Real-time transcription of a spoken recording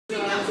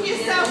for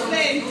yourself,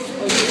 Lynn.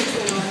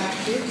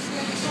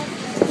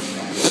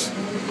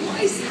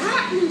 What is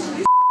happening to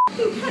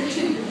this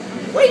country?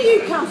 Where do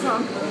you come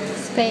from?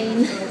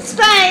 Spain.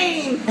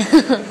 Spain!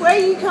 Where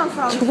do you come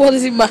from? What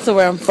does it matter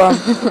where I'm from?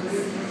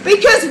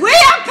 Because we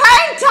are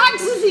paying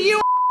taxes for you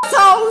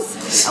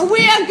assholes, and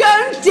we are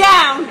going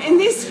down in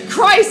this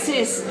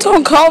crisis.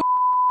 Don't call me.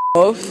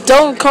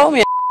 Don't call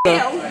me.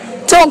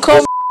 Don't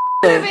call me.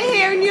 Over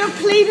here and you're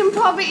pleading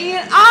poverty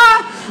and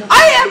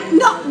I am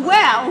not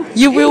well.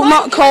 You will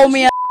not call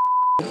me.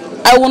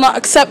 I will not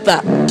accept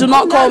that. Do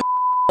not call me.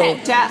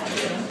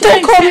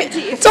 Don't call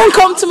me. Don't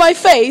come to my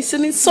face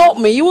and insult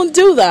me. You won't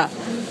do that.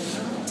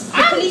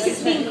 The police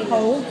is being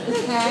called.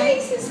 The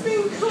police is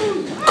being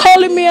called.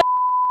 Calling me.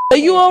 Are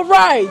you all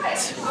right?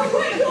 Oh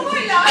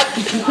my life.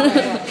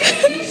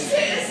 You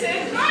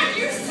citizen, right?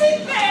 You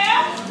sit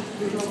there.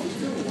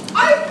 I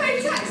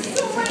pay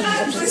taxes all my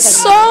life.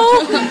 So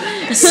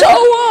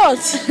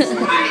what?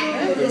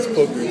 Right. It's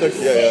called Kentucky,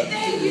 yeah.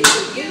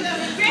 You're the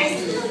best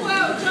in the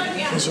world, don't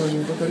you?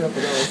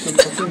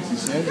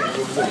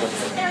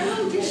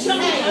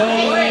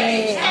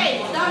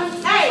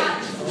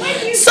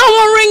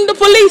 Someone ring the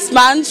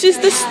policeman. She's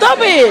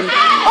disturbing.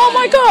 Oh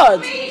my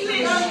God.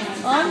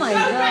 Oh my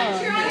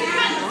God.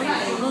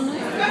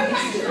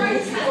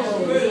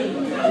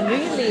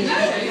 Really?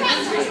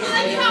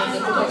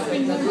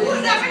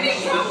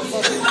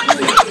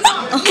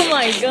 Oh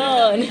my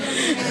God.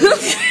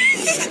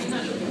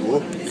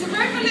 There's a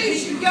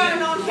revolution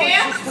going on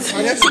here.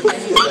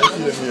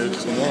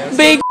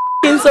 Big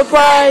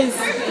surprise.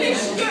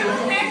 Revolution going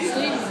on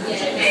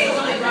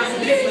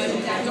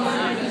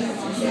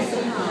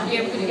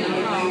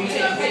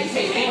here.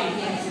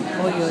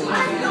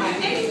 I'm not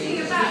anything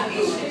about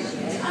English.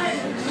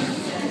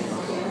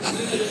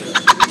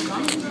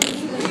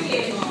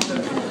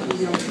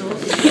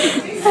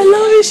 I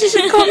love you. She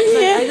should come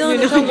here. I don't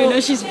know. You know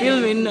she's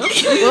filming, no? What?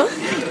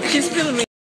 She's filming.